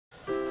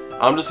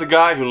I'm just a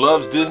guy who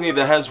loves Disney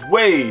that has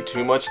way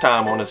too much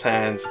time on his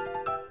hands.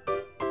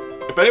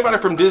 If anybody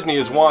from Disney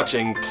is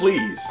watching,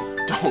 please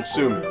don't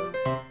sue me.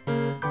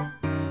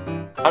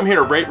 I'm here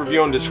to rate,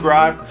 review, and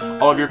describe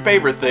all of your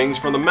favorite things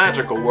from the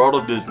magical world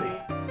of Disney.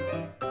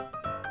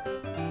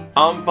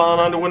 I'm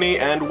File91e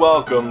and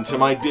welcome to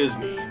my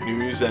Disney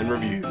News and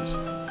Reviews.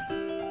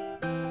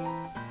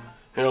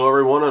 Hello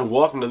everyone and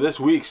welcome to this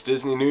week's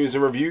Disney News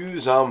and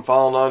Reviews. I'm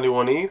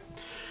File91e,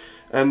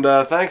 and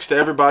thanks to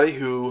everybody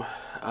who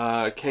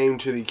came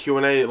to the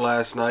Q&A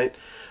last night.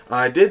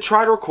 I did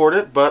try to record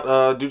it,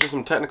 but due to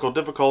some technical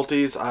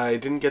difficulties I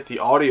didn't get the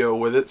audio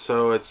with it,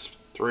 so it's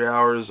 3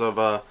 hours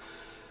of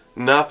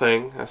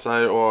nothing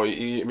aside. Well,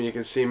 you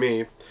can see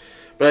me,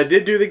 but I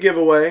did do the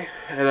giveaway,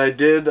 and I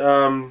did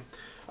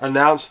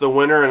announce the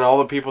winner, and all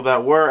the people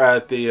that were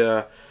at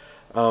the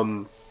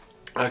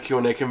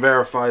Q&A can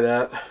verify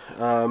that.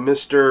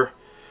 Mr.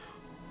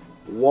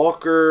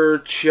 Walker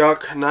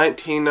Chuck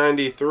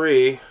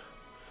 1993,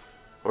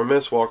 or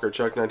Miss Walker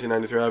Chuck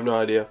 1993, I have no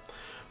idea.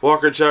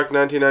 Walker Chuck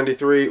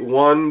 1993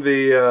 won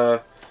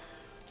the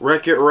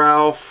Wreck-It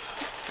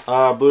Ralph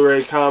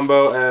Blu-ray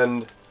combo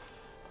and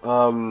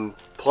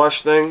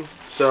plush thing.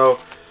 So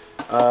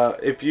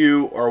if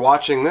you are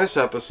watching this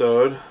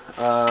episode,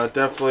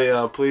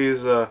 definitely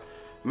please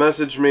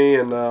message me,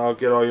 and I'll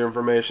get all your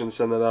information,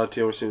 send that out to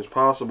you as soon as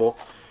possible.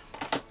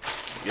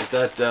 Get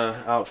that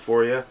out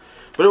for you.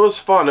 But it was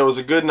fun. It was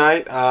a good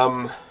night.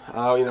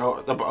 You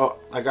know,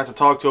 I got to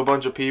talk to a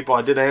bunch of people.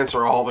 I did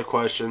answer all the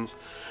questions.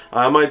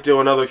 I might do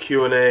another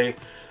Q&A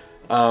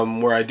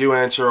where I do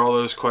answer all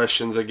those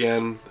questions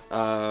again.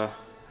 You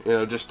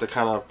know, just to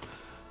kind of,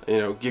 you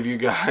know, give you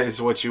guys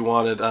what you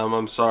wanted.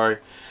 I'm sorry.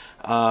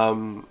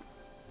 I'll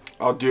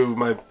do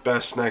my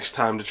best next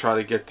time to try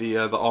to get the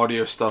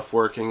audio stuff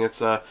working.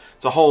 It's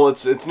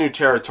new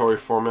territory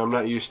for me. I'm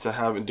not used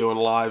to doing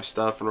live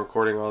stuff and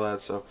recording all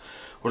that, so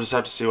we'll just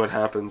have to see what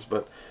happens.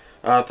 But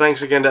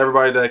thanks again to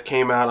everybody that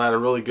came out. I had a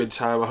really good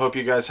time. I hope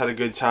you guys had a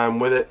good time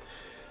with it.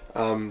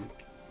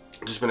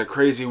 Just been a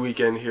crazy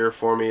weekend here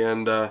for me,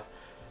 and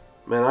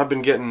man, I've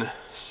been getting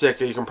sick.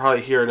 You can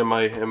probably hear it in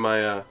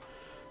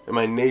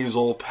my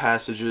nasal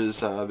passages.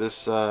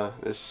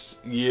 This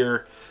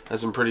year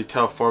has been pretty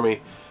tough for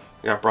me.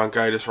 I got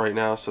bronchitis right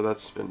now, so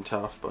that's been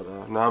tough,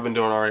 but no, I've been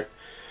doing alright.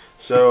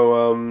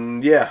 So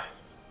yeah,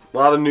 a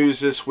lot of news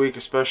this week,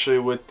 especially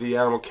with the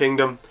Animal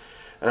Kingdom,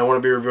 and I want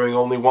to be reviewing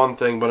only one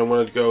thing, but I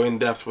wanted to go in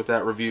depth with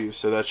that review,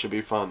 so that should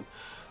be fun.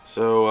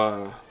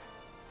 So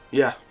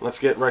yeah, let's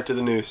get right to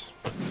the news.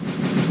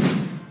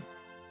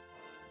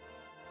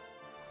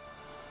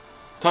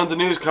 Tons of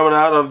news coming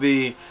out of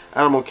the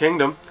Animal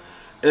Kingdom.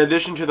 In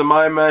addition to the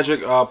My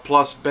Magic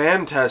Plus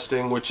band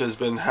testing, which has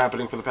been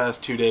happening for the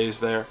past 2 days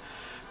there,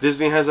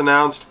 Disney has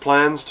announced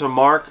plans to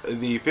mark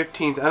the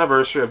 15th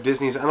anniversary of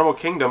Disney's Animal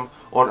Kingdom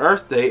on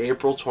Earth Day,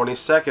 April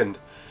 22nd.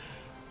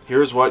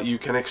 Here's what you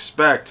can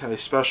expect: a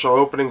special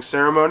opening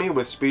ceremony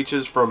with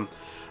speeches from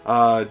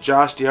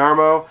Josh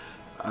D'Armo,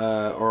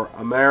 or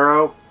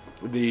Amaro,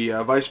 the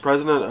Vice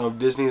President of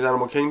Disney's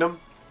Animal Kingdom,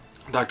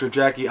 Dr.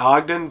 Jackie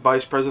Ogden,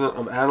 Vice President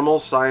of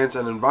Animals, Science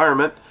and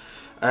Environment,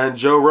 and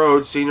Joe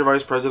Rhodes, Senior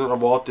Vice President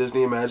of Walt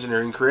Disney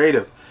Imagineering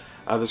Creative.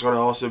 There's going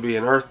to also be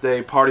an Earth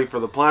Day Party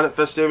for the Planet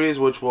festivities,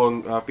 which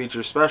will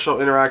feature special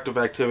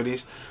interactive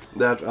activities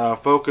that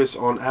focus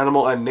on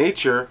animal and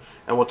nature,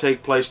 and will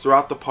take place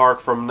throughout the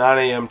park from 9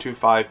 a.m. to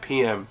 5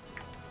 p.m.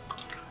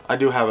 I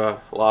do have a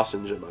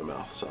lozenge in my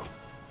mouth, so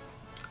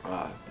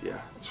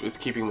yeah, it's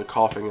keeping the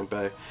coughing at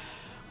bay.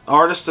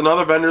 Artists and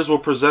other vendors will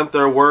present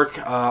their work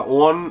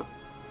on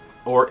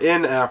or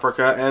in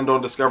Africa and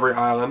on Discovery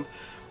Island,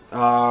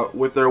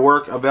 with their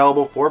work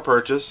available for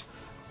purchase.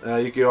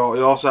 You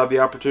also have the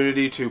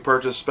opportunity to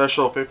purchase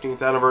special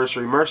 15th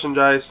anniversary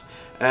merchandise,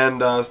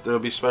 and there will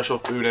be special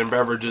food and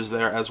beverages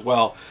there as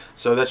well.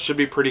 So that should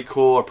be pretty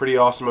cool, a pretty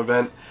awesome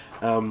event.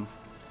 You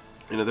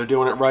know, they're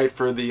doing it right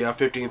for the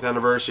 15th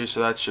anniversary,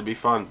 so that should be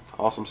fun.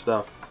 Awesome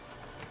stuff.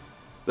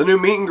 The new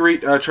meet and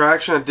greet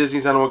attraction at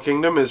Disney's Animal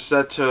Kingdom is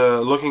set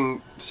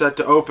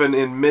to open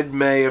in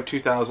mid-May of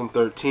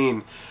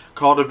 2013.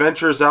 Called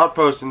Adventurers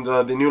Outpost, and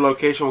the new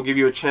location will give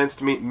you a chance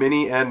to meet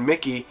Minnie and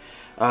Mickey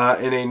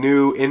in a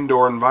new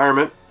indoor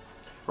environment.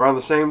 Around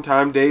the same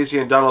time, Daisy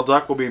and Donald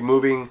Duck will be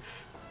moving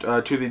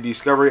to the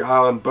Discovery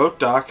Island boat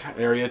dock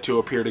area to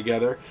appear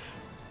together.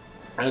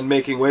 And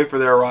making way for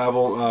their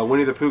arrival,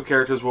 Winnie the Pooh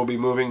characters will be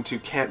moving to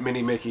Camp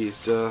Mini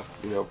Mickey's. You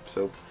know,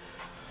 so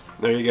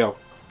there you go.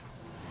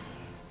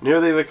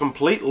 Nearly the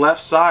complete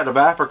left side of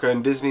Africa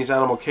in Disney's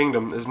Animal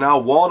Kingdom is now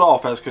walled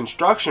off as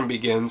construction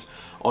begins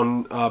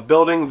on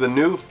building the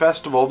new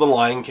Festival of the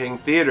Lion King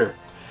Theater.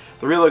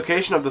 The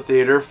relocation of the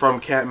theater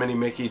from Camp Mini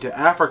Mickey to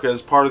Africa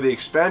is part of the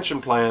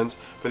expansion plans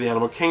for the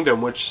Animal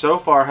Kingdom, which so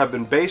far have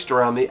been based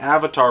around the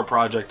Avatar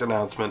project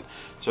announcement.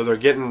 So they're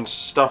getting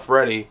stuff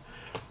ready.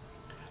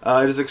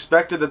 It is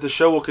expected that the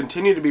show will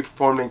continue to be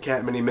performed in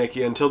Camp Mini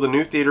Mickey until the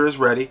new theater is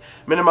ready,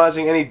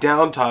 minimizing any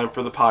downtime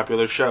for the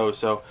popular show.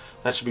 So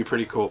that should be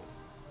pretty cool.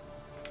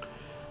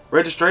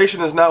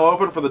 Registration is now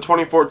open for the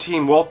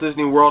 2014 Walt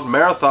Disney World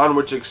Marathon,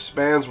 which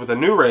expands with a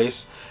new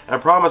race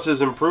and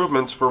promises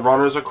improvements for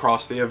runners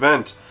across the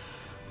event.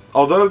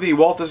 Although the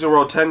Walt Disney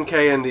World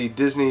 10K and the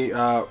Disney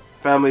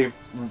Family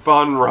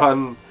Fun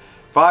Run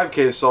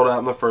 5K sold out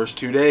in the first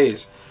 2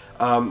 days.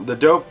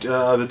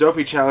 The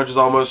Dopey Challenge is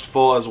almost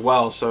full as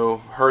well, so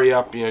hurry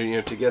up,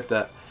 to get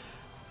that.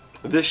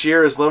 This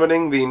year is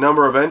limiting the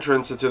number of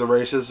entrants into the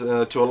races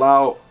to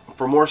allow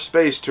for more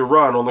space to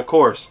run on the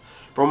course.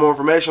 For more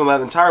information on that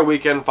entire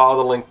weekend,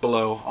 follow the link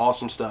below.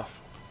 Awesome stuff.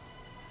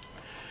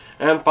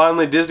 And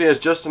finally, Disney has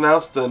just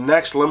announced the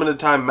next limited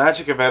time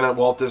magic event at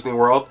Walt Disney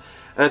World,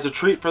 and it's a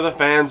treat for the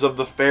fans of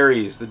the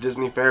fairies, the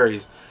Disney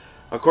fairies.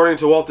 According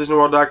to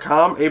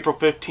WaltDisneyWorld.com, April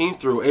 15th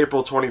through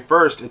April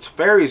 21st, it's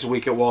Fairies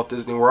Week at Walt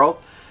Disney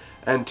World,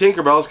 and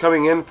Tinkerbell's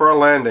coming in for a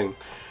landing.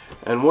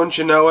 And wouldn't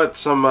you know it,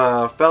 some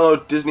fellow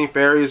Disney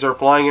fairies are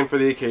flying in for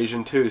the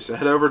occasion too. So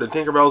head over to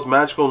Tinkerbell's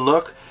Magical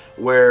Nook,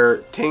 where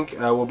Tink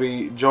will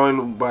be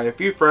joined by a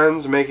few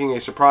friends making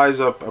a surprise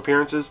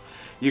appearances.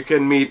 You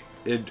can meet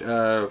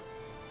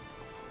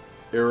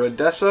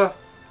Iridessa,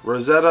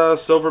 Rosetta,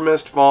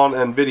 Silvermist, Fawn,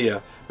 and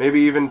Vidya. Maybe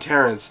even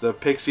Terrence, the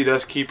pixie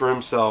dust keeper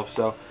himself.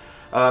 So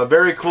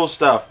very cool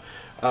stuff.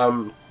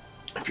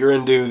 If you're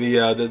into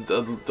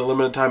the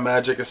limited time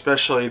magic,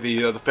 especially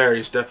the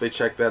fairies, definitely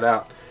check that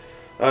out.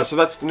 So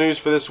that's the news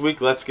for this week.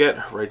 Let's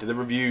get right to the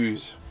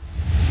reviews.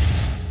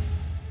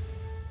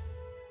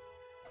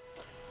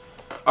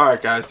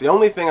 Alright guys, the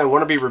only thing I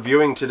want to be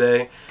reviewing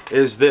today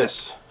is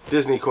this,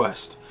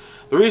 DisneyQuest.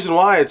 The reason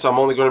why I'm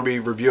only going to be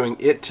reviewing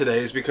it today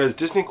is because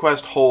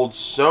DisneyQuest holds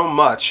so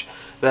much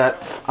that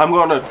I'm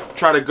going to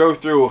try to go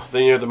through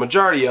the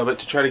majority of it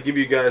to try to give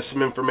you guys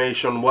some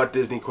information on what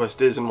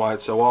DisneyQuest is and why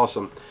it's so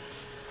awesome.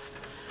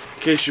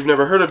 In case you've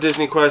never heard of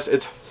DisneyQuest,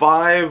 it's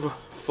 5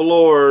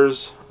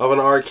 floors of an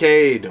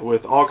arcade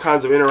with all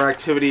kinds of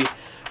interactivity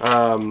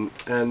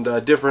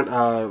and different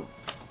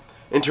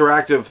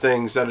interactive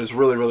things that is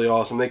really, really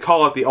awesome. They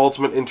call it the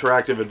ultimate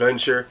interactive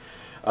adventure.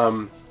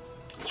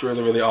 It's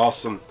really, really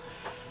awesome.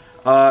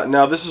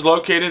 Now this is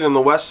located in the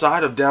west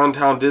side of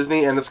downtown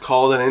Disney, and it's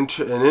called an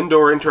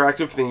indoor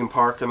interactive theme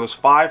park, and there's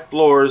 5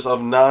 floors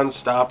of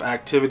non-stop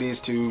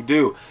activities to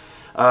do.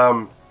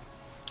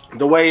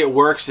 The way it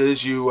works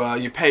is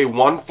you pay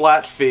 1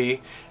 flat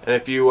fee, and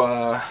if you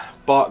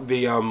bought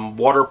the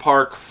water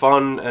park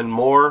fun and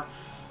more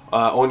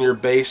on your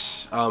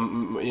base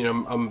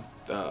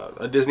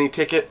a Disney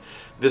ticket,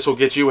 this will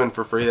get you in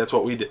for free. That's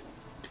what we did.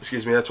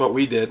 Excuse me, that's what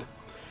we did.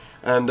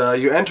 And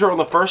you enter on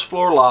the first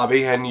floor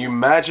lobby, and you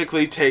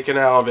magically take an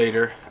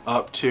elevator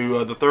up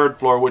to the 3rd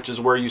floor, which is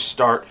where you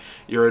start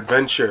your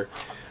adventure.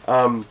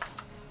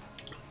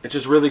 It's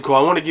just really cool.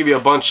 I want to give you a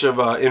bunch of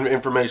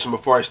information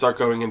before I start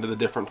going into the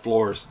different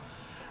floors.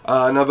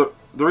 Now the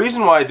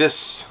reason why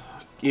this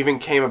even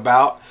came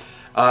about,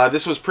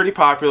 this was pretty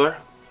popular,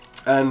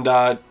 and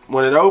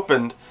when it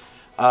opened,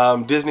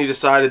 Disney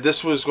decided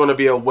this was going to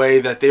be a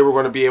way that they were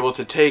going to be able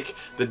to take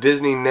the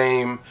Disney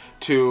name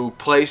to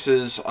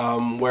places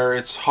where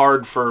it's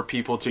hard for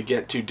people to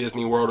get to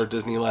Disney World or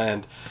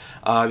Disneyland.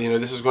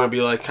 This is going to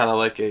be kind of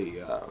like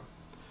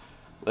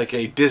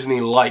a Disney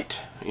Light,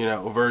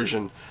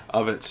 version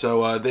of it.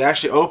 So they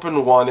actually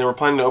opened one. They were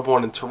planning to open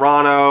one in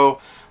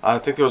Toronto. I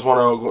think there was one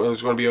that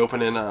was going to be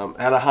open in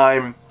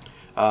Anaheim.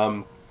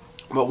 But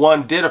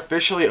one did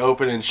officially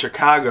open in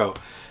Chicago.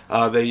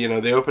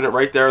 They opened it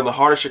right there in the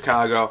heart of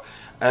Chicago,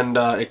 and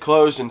it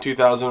closed in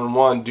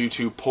 2001 due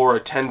to poor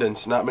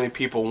attendance. Not many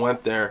people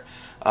went there,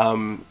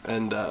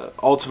 and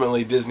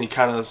ultimately Disney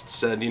kind of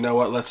said, you know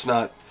what, let's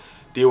not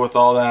deal with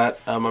all that.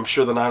 I'm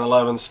sure the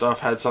 9/11 stuff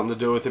had something to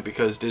do with it,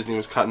 because Disney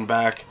was cutting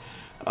back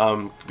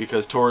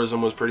because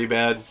tourism was pretty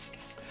bad.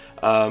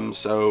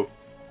 So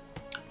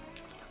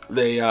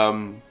they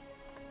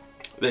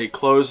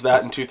closed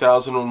that in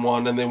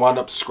 2001, and they wound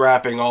up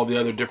scrapping all the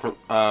other different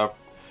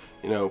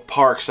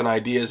parks and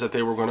ideas that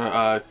they were going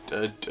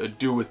to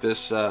do with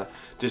this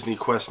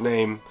DisneyQuest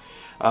name.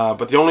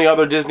 But the only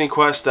other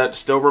DisneyQuest that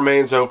still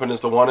remains open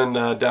is the one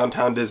in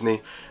downtown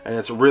Disney, and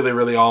it's really,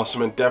 really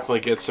awesome and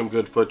definitely gets some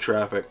good foot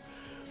traffic.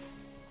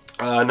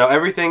 Now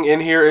everything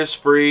in here is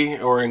free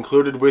or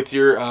included with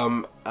your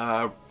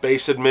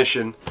base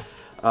admission,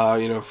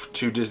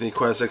 to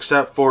DisneyQuest,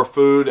 except for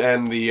food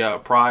and the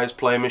prize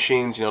play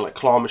machines, like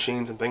claw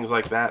machines and things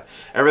like that.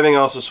 Everything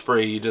else is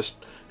free. You just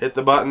hit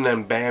the button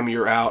and bam,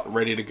 you're out,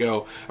 ready to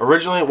go.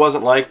 Originally it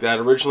wasn't like that.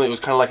 Originally it was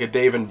kind of like a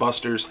Dave and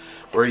Buster's,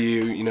 where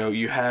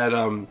you had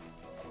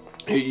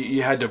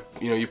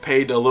you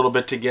paid a little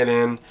bit to get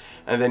in,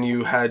 and then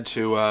you had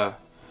to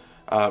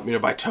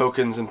buy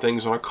tokens and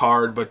things on a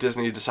card. But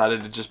Disney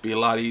decided to just be a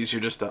lot easier,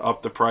 just to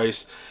up the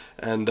price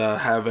and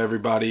have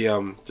everybody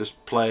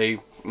just play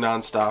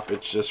non-stop.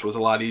 It just was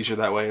a lot easier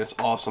that way, and it's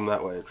awesome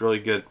that way. It's really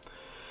good.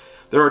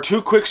 There are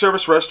 2 quick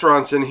service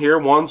restaurants in here.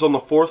 One's on the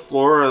 4th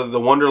floor of the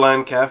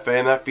Wonderland Cafe,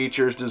 and that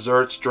features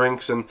desserts,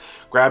 drinks, and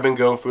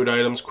grab-and-go food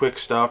items, quick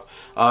stuff.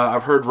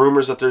 I've heard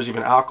rumors that there's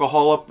even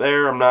alcohol up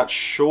there. I'm not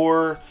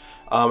sure.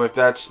 if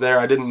that's there.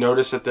 I didn't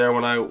notice it there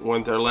when I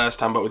went there last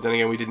time, but then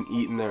again, we didn't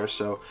eat in there,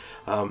 so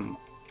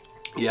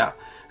yeah.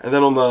 And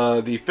then on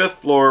the 5th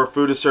floor,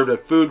 food is served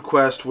at Food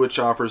Quest, which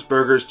offers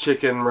burgers,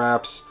 chicken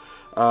wraps,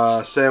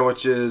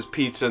 sandwiches,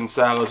 pizza, and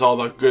salads, all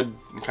the good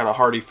kind of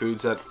hearty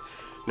foods that,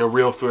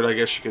 real food, I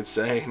guess you could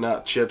say,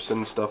 not chips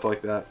and stuff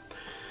like that.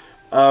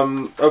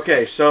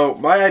 Okay, so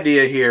my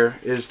idea here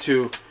is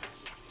to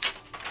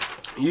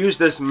use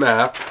this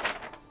map,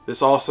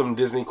 this awesome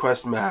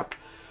DisneyQuest map,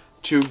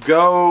 to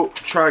go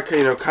try,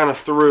 kind of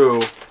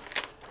through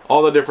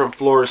all the different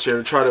floors here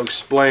to try to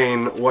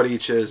explain what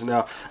each is.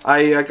 Now,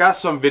 I got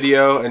some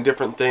video and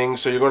different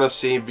things, so you're going to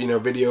see,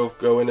 video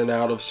go in and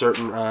out of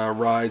certain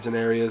rides and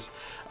areas.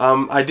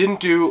 I didn't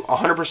do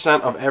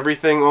 100% of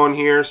everything on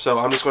here, so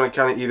I'm just going to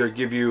kind of either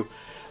give you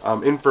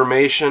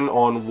information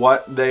on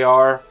what they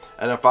are,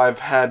 and if I've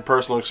had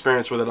personal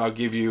experience with it, I'll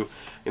give you,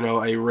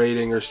 a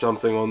rating or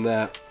something on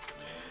that.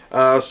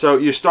 So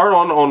you start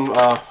on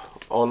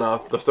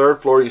the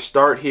 3rd floor. You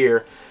start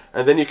here,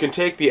 and then you can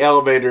take the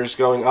elevators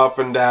going up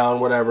and down,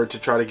 whatever, to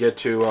try to get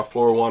to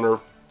floor 1 or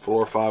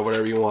floor 5,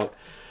 whatever you want.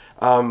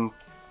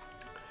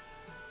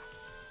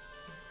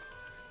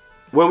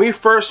 When we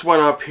first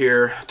went up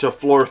here to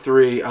floor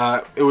 3,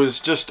 it was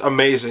just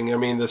amazing. I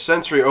mean, the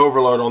sensory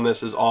overload on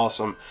this is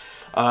awesome.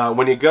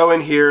 When you go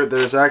in here,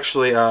 there's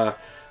actually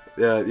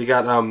you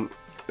got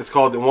it's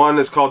called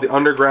the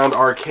Underground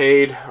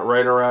Arcade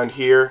right around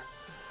here,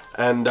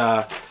 and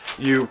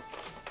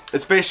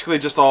it's basically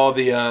just all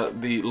the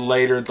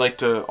later,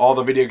 all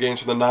the video games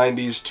from the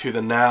 90s to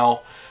the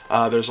now.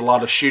 There's a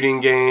lot of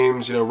shooting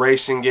games,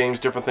 racing games,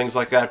 different things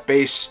like that,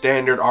 base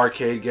standard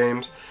arcade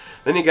games.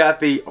 Then you got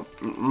the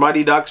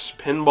Mighty Ducks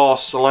Pinball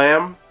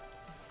Slam.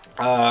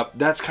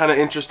 That's kind of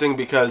interesting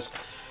because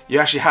you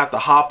actually have to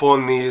hop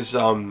on these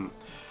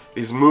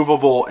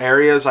movable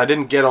areas. I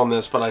didn't get on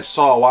this, but I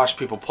watched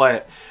people play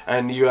it,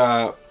 and you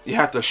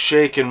have to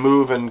shake and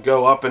move and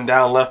go up and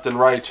down, left and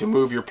right to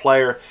move your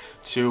player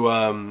to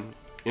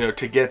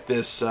to get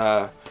this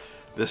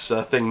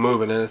thing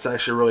moving, and it's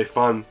actually really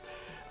fun.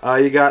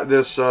 You got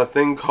this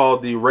thing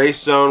called the Race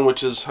Zone,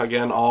 which is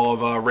again all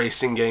of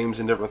racing games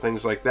and different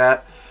things like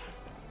that.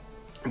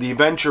 The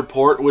Venture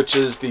Port, which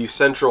is the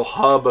central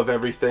hub of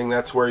everything.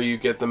 That's where you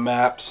get the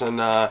maps, and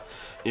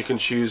you can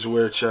choose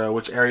which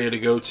area to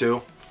go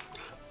to.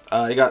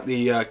 You got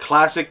the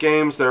classic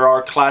games. There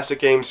are classic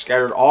games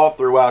scattered all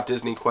throughout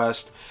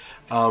DisneyQuest.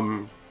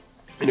 Kind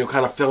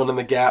of filling in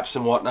the gaps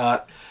and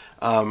whatnot.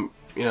 They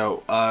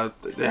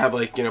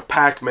have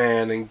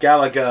Pac-Man and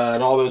Galaga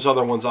and all those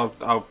other ones.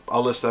 I'll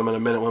list them in a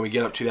minute when we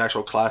get up to the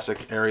actual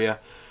classic area,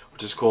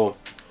 which is cool.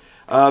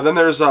 Then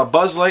there's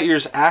Buzz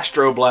Lightyear's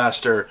Astro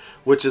Blaster,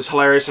 which is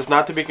hilarious. It's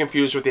not to be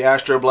confused with the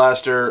Astro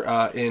Blaster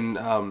in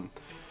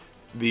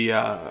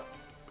the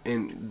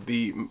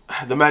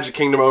Magic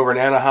Kingdom over in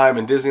Anaheim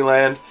and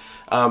Disneyland.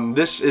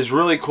 This is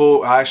really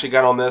cool. I actually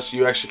got on this.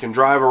 You actually can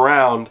drive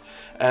around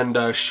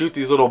and shoot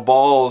these little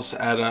balls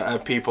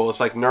at people. It's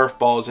like Nerf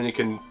balls, and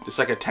it's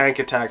like a tank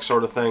attack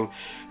sort of thing.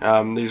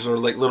 These are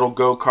like little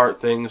go-kart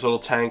things, little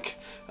tank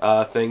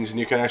things, and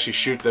you can actually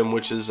shoot them,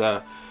 which is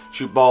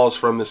shoot balls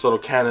from this little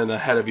cannon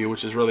ahead of you,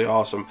 which is really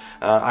awesome.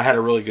 I had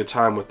a really good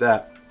time with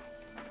that.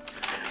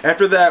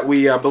 After that,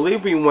 I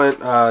believe we went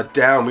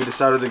down. We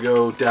decided to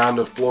go down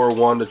to floor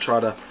 1 to try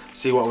to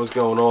see what was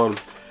going on.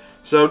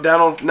 So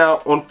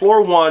on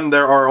floor 1,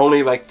 there are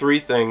only like 3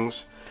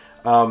 things,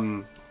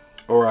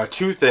 or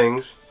 2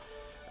 things,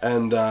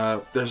 and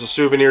there's a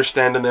souvenir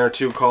stand in there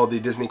too called the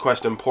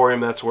DisneyQuest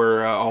Emporium. That's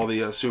where all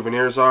the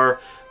souvenirs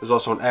are. There's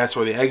also that's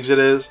where the exit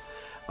is.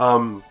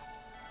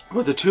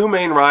 But the 2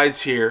 main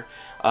rides here,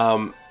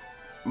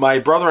 my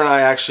brother and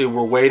I actually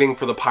were waiting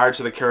for the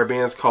Pirates of the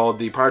Caribbean. It's called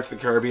the Pirates of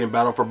the Caribbean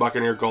Battle for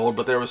Buccaneer Gold,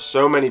 but there was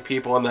so many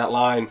people in that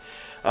line,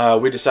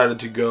 we decided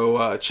to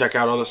go check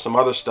out some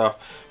other stuff.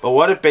 But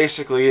what it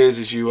basically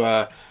is you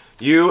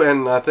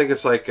and I think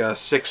it's like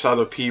 6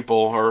 other people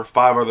or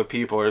 5 other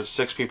people, or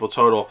 6 people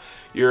total.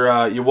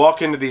 You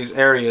walk into these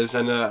areas,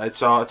 and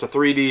it's a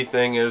 3D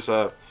thing. There's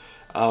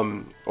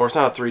or it's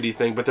not a 3D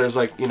thing, but there's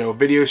like a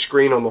video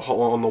screen on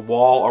the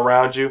wall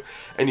around you,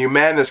 and you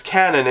man this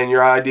cannon, and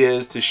your idea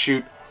is to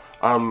shoot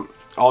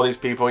all these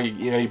people.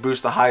 You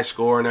boost the high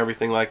score and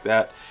everything like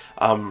that.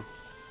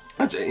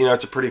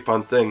 It's a pretty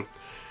fun thing.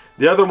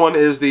 The other one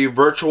is the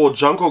virtual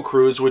jungle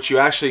cruise, which you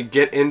actually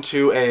get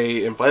into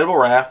a inflatable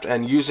raft,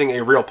 and using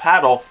a real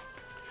paddle,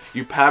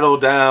 you paddle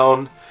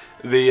down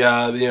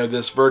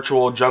this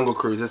virtual jungle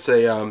cruise. It's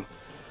a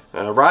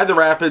ride the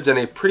rapids in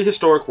a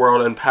prehistoric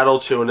world and paddle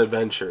to an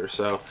adventure.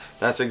 So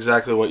that's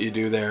exactly what you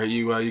do there.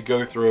 You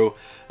go through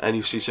and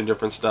you see some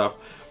different stuff.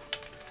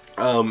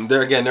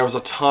 There was a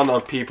ton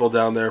of people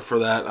down there for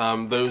that.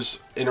 Those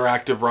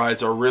interactive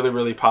rides are really,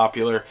 really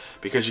popular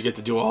because you get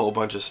to do a whole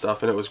bunch of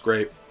stuff, and it was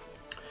great.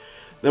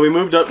 Then we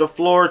moved up to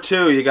floor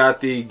 2. You got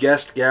the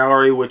guest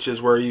gallery, which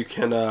is where you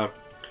can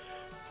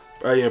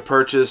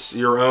purchase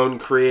your own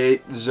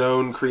create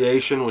zone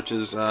creation, which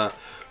is the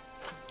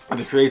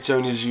create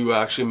zone is you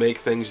actually make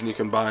things and you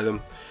can buy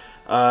them.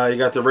 You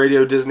got the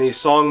Radio Disney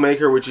Song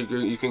Maker, which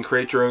you can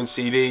create your own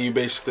CD. You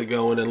basically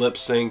go in and lip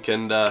sync,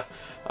 and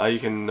you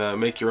can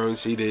make your own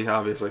CD,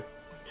 obviously.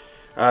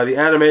 The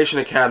Animation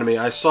Academy.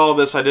 I saw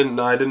this. I didn't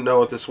know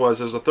what this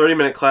was. It was a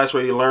 30-minute class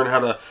where you learn how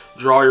to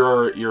draw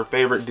your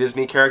favorite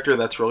Disney character.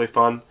 That's really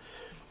fun.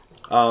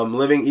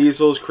 Living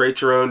Easels. Create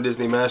your own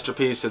Disney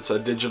masterpiece. It's a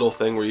digital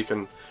thing where you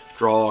can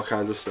draw all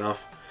kinds of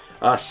stuff.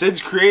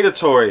 Sid's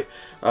Create-A-Toy.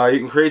 You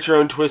can create your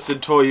own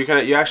twisted toy.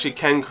 You actually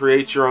can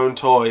create your own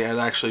toy and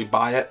actually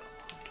buy it,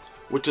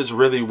 which is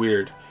really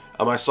weird.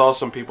 I saw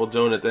some people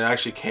doing it. They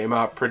actually came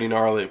out pretty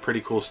gnarly,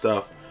 pretty cool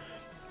stuff.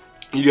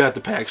 You do have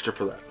to pay extra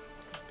for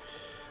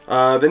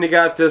that. Then you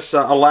got this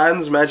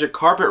Aladdin's Magic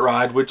Carpet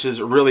Ride, which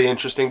is really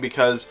interesting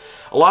because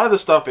a lot of the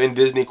stuff in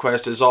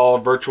DisneyQuest is all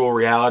virtual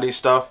reality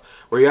stuff,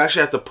 where you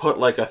actually have to put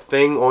like a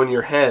thing on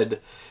your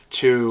head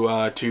to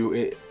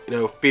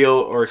feel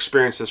or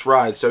experience this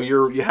ride. So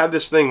you have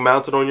this thing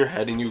mounted on your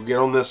head, and you get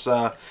on this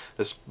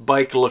this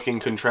bike-looking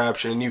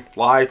contraption, and you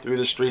fly through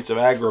the streets of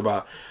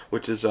Agrabah,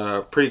 which is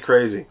pretty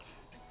crazy.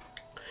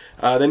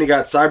 Then you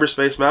got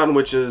Cyberspace Mountain,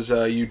 which is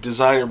you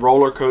design a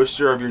roller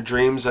coaster of your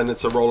dreams, and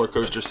it's a roller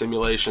coaster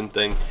simulation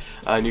thing,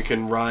 and you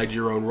can ride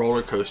your own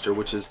roller coaster,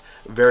 which is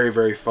very,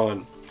 very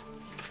fun.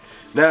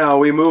 Now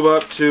we move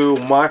up to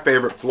my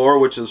favorite floor,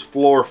 which is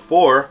floor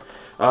 4.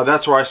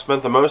 That's where I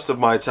spent the most of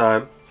my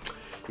time.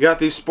 You got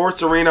the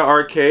Sports Arena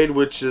Arcade,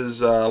 which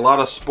is a lot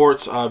of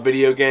sports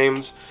video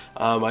games.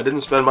 I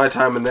didn't spend my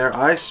time in there.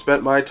 I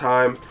spent my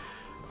time.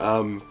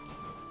 Oh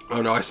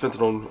no, I spent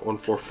it on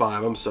floor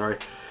 5. I'm sorry.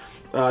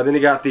 Then you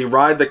got the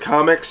Ride the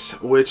Comics,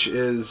 which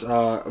is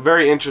a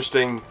very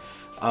interesting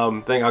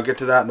thing. I'll get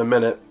to that in a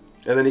minute.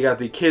 And then you got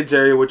the Kids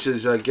area, which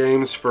is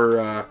games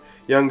for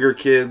younger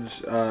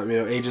kids,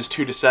 ages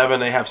 2 to 7.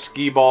 They have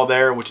skee-ball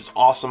there, which is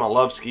awesome. I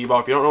love skee-ball.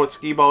 If you don't know what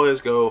skee-ball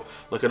is, go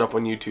look it up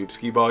on YouTube.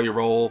 Skee-ball, you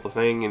roll the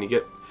thing and you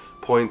get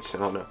points. I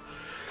don't know.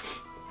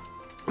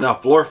 Now,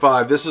 floor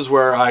 5. This is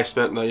where I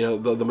spent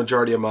the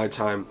majority of my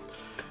time.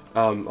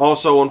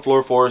 Also on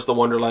floor 4 is the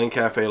Wonderland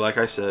Cafe, like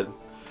I said.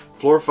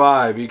 Floor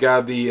 5, you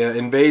got the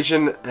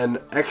Invasion and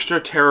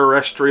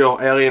Extraterrestrial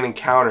Alien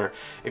Encounter.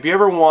 If you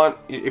ever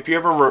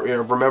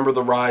remember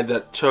the ride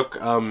that took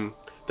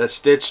that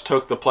Stitch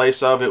took the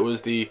place of, it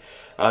was the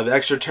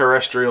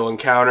Extraterrestrial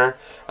Encounter.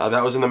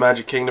 That was in the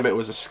Magic Kingdom. It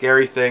was a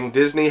scary thing.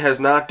 Disney has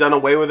not done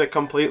away with it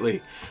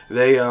completely.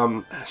 They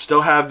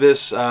still have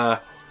this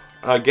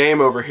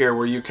game over here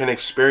where you can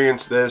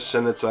experience this,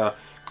 and it's a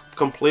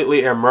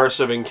completely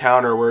immersive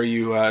encounter where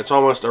you it's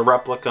almost a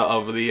replica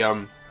of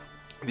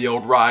the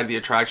old ride, the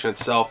attraction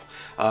itself.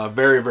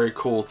 Very, very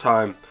cool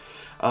time.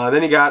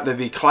 Then you got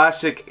the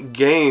classic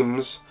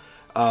games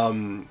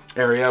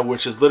area,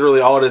 which is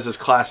literally all it is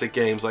classic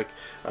games. Like,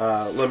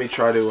 let me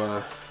try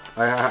to,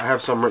 I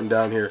have some written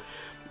down here.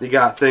 You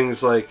got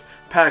things like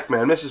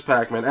Pac-Man, Mrs.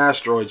 Pac-Man,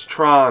 Asteroids,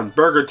 Tron,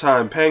 Burger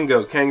Time,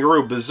 Pango,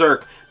 Kangaroo,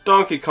 Berserk,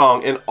 Donkey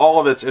Kong in all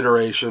of its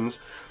iterations,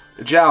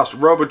 Joust,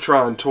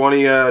 Robotron,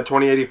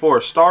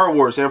 2084, Star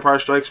Wars, Empire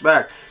Strikes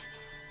Back,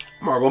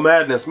 Marble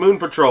Madness, Moon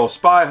Patrol,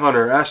 Spy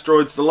Hunter,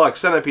 Asteroids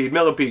Deluxe, Centipede,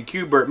 Millipede,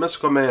 Q*bert,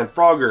 Mystical Man,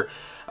 Frogger,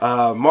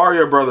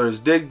 Mario Brothers,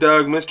 Dig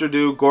Dug, Mr.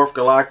 Do, Gorf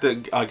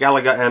Galactic,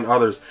 Galaga, and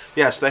others.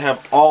 Yes, they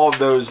have all of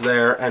those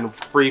there and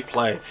free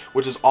play,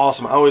 which is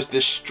awesome. I was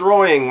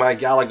destroying my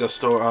Galaga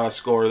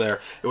score there.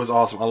 It was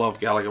awesome. I love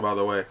Galaga, by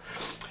the way.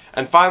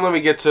 And finally,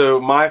 we get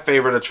to my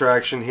favorite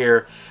attraction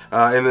here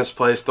in this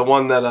place, the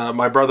one that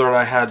my brother and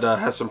I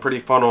had some pretty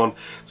fun on.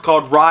 It's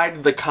called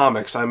Ride the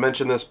Comics. I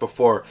mentioned this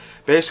before.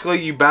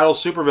 Basically, you battle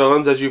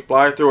supervillains as you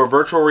fly through a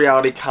virtual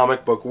reality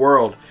comic book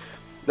world.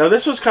 Now,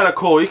 this was kind of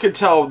cool. You could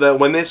tell that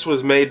when this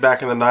was made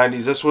back in the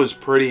 90s, this was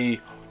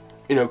pretty,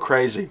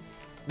 crazy.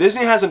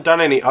 Disney hasn't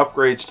done any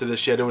upgrades to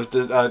this yet. It was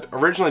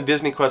originally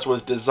DisneyQuest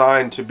was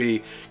designed to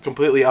be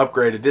completely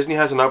upgraded. Disney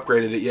hasn't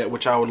upgraded it yet,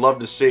 which I would love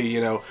to see,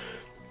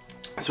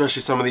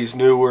 especially some of these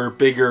newer,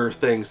 bigger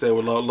things. They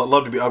would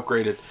love to be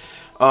upgraded.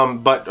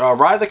 But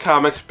Ride the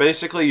Comics,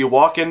 basically you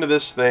walk into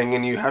this thing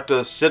and you have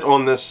to sit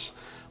on this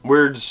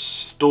weird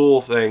stool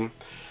thing.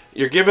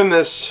 You're given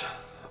this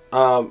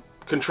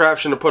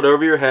contraption to put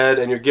over your head,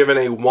 and you're given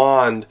a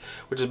wand,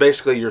 which is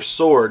basically your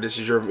sword. This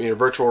is your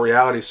virtual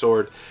reality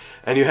sword.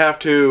 And you have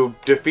to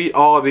defeat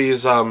all of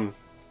these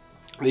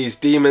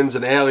demons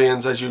and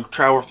aliens as you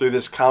travel through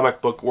this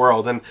comic book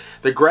world. And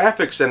the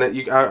graphics in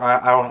it,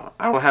 I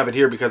don't have it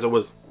here because it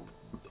was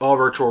all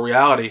virtual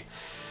reality,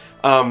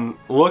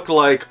 look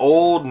like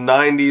old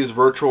 90s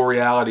virtual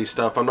reality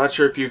stuff. I'm not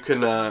sure if you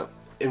can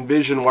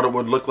envision what it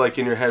would look like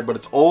in your head, but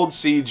it's old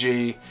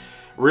CG,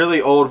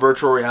 really old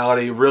virtual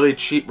reality, really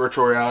cheap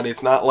virtual reality.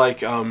 It's not like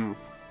the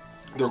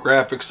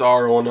graphics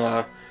are on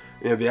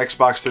the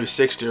Xbox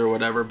 360 or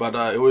whatever, but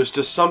it was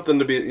just something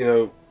to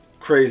be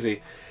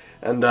crazy.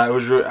 And it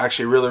was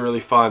actually really, really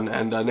fun.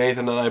 And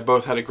Nathan and I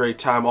both had a great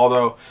time.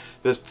 Although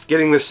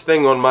getting this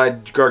thing on my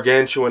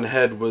gargantuan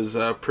head was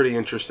pretty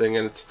interesting,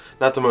 and it's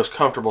not the most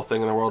comfortable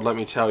thing in the world, let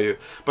me tell you.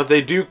 But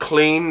they do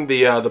clean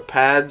the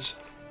pads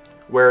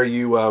where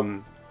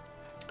you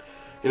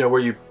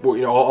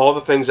where all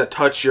the things that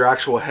touch your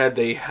actual head,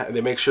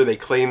 they make sure they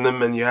clean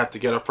them, and you have to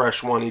get a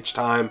fresh one each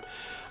time,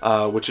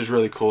 which is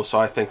really cool. So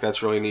I think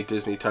that's really neat,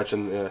 Disney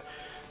touching,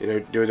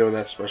 doing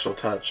that special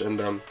touch.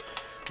 And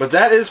but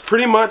that is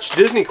pretty much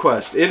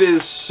DisneyQuest. It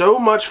is so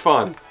much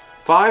fun.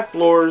 5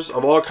 floors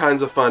of all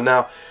kinds of fun.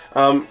 Now,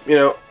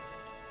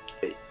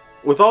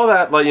 with all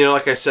that,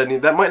 like I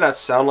said, that might not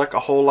sound like a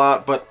whole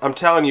lot, but I'm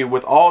telling you,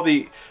 with all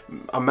the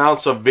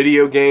amounts of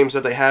video games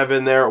that they have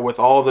in there, with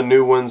all the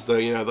new ones,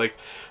 the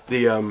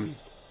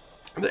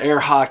air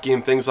hockey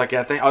and things like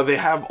that, they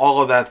have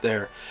all of that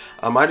there.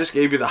 I just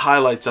gave you the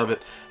highlights of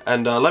it,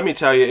 and let me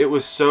tell you, it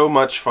was so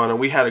much fun, and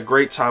we had a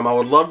great time. I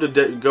would love to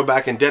go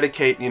back and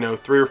dedicate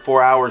 3 or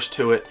 4 hours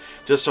to it,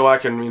 just so I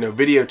can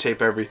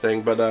videotape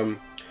everything. But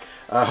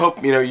I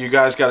hope you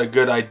guys got a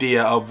good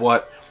idea of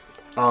what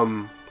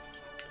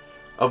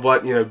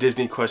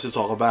DisneyQuest is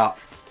all about.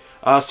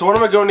 So what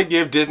am I going to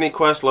give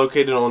DisneyQuest,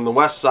 located on the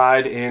west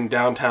side in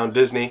downtown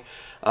Disney?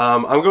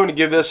 I'm going to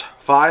give this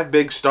 5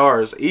 big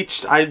stars.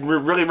 I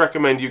really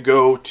recommend you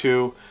go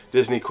to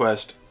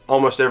DisneyQuest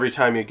almost every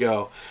time you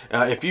go.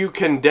 If you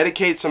can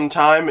dedicate some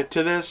time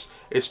to this,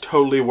 it's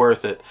totally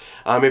worth it.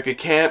 If you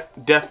can't,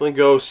 definitely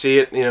go see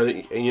it.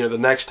 The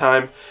next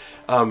time.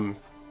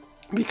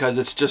 Because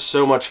it's just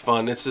so much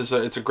fun. It's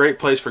a great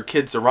place for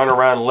kids to run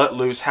around, let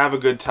loose, have a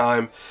good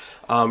time.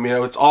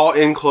 It's all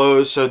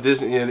enclosed, so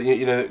Disney,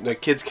 the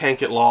kids can't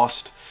get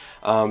lost.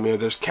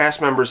 There's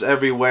cast members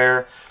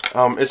everywhere.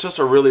 It's just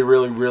a really,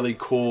 really, really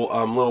cool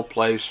little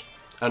place,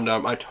 and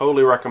I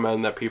totally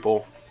recommend that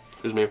people,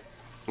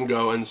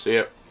 go and see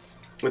it.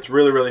 It's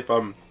really, really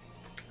fun.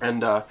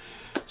 And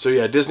so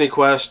yeah,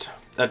 DisneyQuest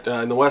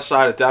in the west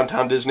side of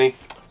downtown Disney,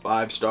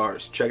 5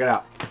 stars. Check it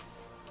out.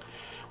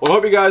 Well, I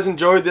hope you guys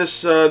enjoyed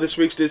this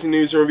week's Disney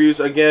News and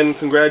Reviews. Again,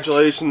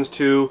 congratulations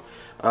to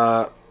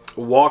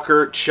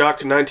Walker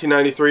Chuck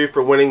 1993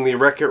 for winning the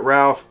Wreck-It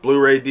Ralph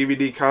Blu-ray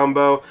DVD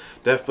combo.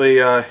 Definitely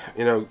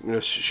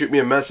shoot me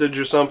a message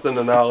or something,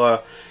 and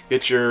I'll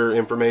get your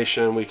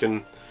information, and we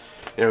can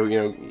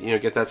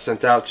get that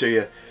sent out to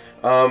you.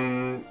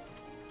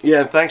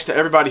 Yeah, and thanks to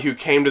everybody who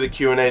came to the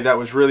Q&A. That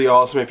was really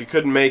awesome. If you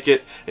couldn't make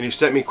it and you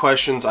sent me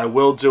questions, I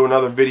will do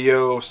another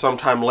video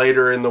sometime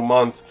later in the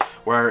month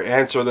where I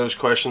answer those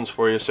questions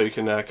for you, so you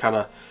can kind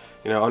of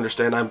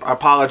understand. I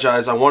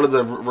apologize. I wanted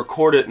to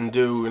record it and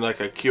do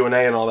like a Q&A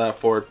and all that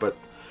for it, but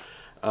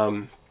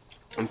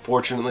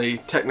unfortunately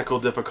technical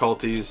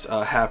difficulties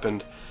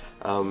happened.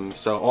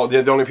 So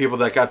the only people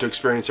that got to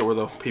experience it were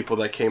the people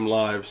that came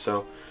live.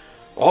 So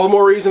all the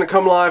more reason to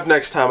come live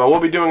next time. I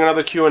will be doing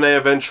another Q&A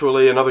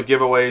eventually, another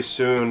giveaway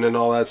soon, and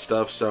all that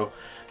stuff. So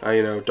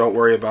don't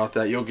worry about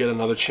that. You'll get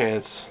another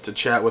chance to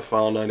chat with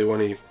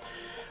File91e.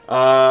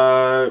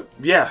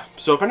 Yeah,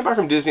 so if anybody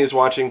from Disney is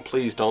watching,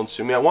 please don't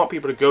sue me. I want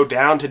people to go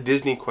down to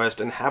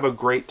DisneyQuest and have a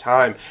great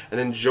time and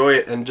enjoy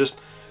it, and just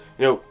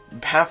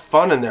have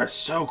fun in there. It's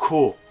so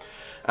cool.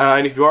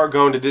 And if you are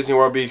going to Disney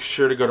World, be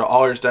sure to go to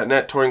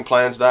allears.net,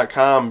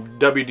 touringplans.com,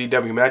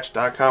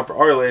 wdwmatch.com for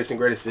all your latest and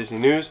greatest Disney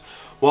news.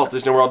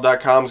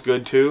 WaltDisneyWorld.com is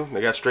good too. They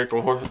got straight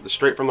from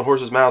the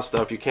horse's mouth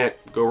stuff. You can't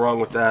go wrong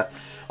with that.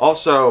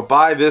 Also,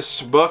 buy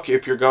this book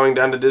if you're going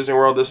down to Disney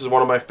World. This is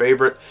one of my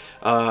favorite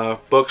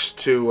books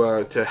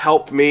to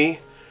help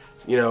me,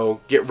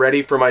 get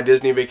ready for my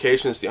Disney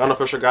vacation. It's the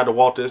Unofficial Guide to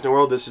Walt Disney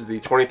World. This is the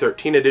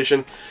 2013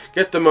 edition.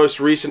 Get the most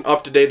recent,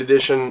 up-to-date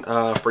edition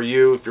for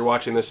you. If you're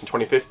watching this in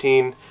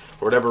 2015,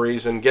 for whatever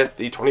reason, get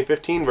the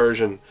 2015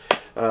 version.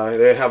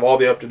 They have all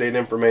the up-to-date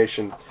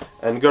information.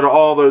 And go to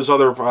all those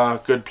other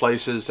good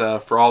places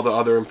for all the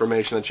other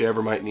information that you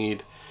ever might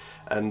need.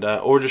 And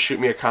or just shoot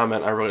me a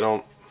comment. I really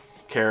don't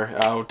care.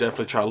 I'll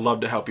definitely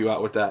love to help you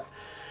out with that.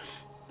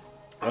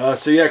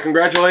 So yeah,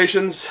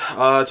 congratulations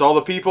to all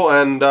the people,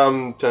 and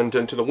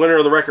to the winner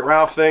of the Wreck-It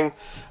Ralph thing.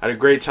 I had a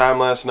great time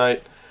last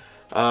night.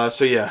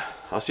 So yeah,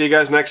 I'll see you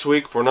guys next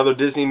week for another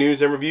Disney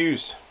News and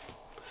Reviews.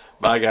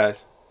 Bye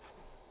guys.